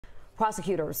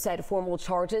Prosecutors said formal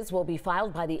charges will be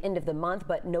filed by the end of the month,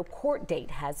 but no court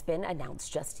date has been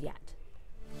announced just yet.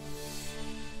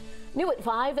 New at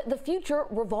 5, the future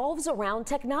revolves around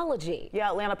technology. Yeah,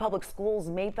 Atlanta Public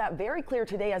Schools made that very clear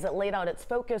today as it laid out its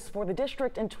focus for the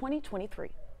district in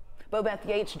 2023. Bobeth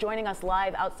Yates joining us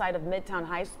live outside of Midtown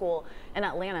High School in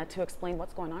Atlanta to explain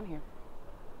what's going on here.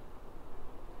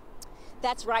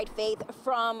 That's right, Faith.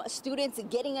 From students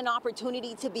getting an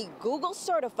opportunity to be Google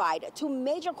certified to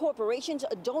major corporations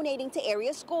donating to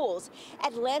area schools,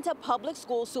 Atlanta Public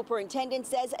School Superintendent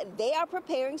says they are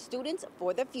preparing students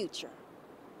for the future.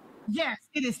 Yes,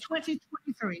 it is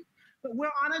 2023, but we're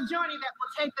on a journey that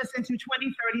will take us into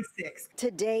 2036.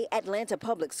 Today, Atlanta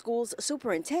Public Schools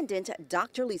Superintendent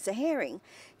Dr. Lisa Herring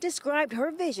described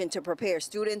her vision to prepare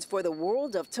students for the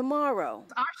world of tomorrow.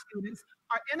 Our students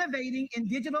are innovating in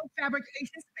digital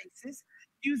fabrication spaces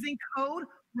using code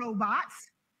robots.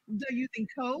 They're using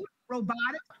code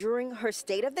robotics. During her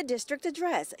State of the District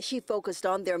address, she focused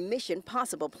on their Mission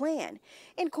Possible plan,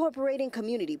 incorporating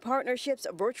community partnerships,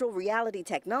 virtual reality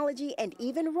technology, and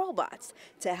even robots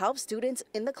to help students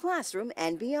in the classroom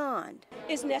and beyond.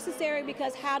 It's necessary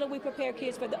because how do we prepare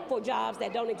kids for jobs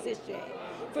that don't exist yet,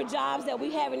 for jobs that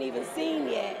we haven't even seen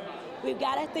yet? We've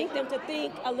got to think them to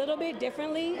think a little bit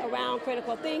differently around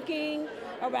critical thinking,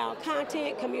 around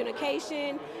content,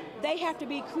 communication. They have to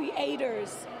be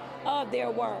creators of their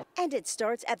work. And it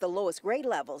starts at the lowest grade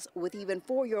levels, with even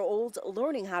 4-year-olds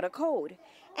learning how to code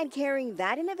and carrying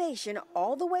that innovation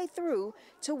all the way through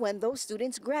to when those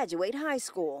students graduate high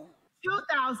school.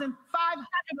 2,500 of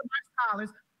our scholars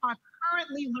are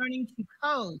currently learning to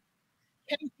code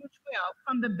K through 12,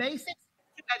 from the basics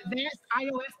to advanced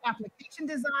iOS application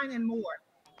design and more.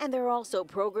 And there are also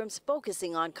programs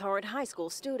focusing on current high school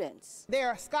students. There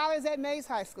are scholars at Mays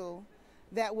High School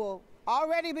that will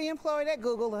already be employed at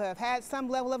Google, who have had some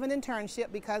level of an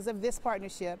internship because of this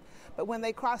partnership, but when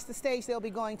they cross the stage, they'll be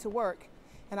going to work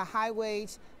in a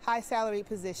high-wage, high-salary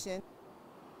position.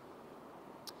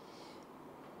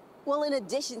 Well, in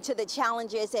addition to the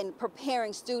challenges in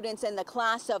preparing students in the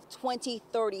class of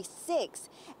 2036,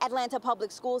 Atlanta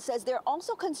Public Schools says there are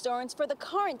also concerns for the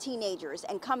current teenagers.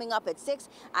 And coming up at 6,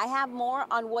 I have more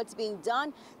on what's being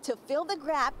done to fill the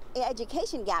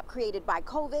education gap created by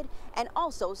COVID, and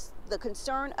also the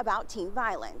concern about teen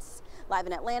violence. Live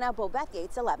in Atlanta, Bobeth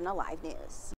Yates, 11 Alive News.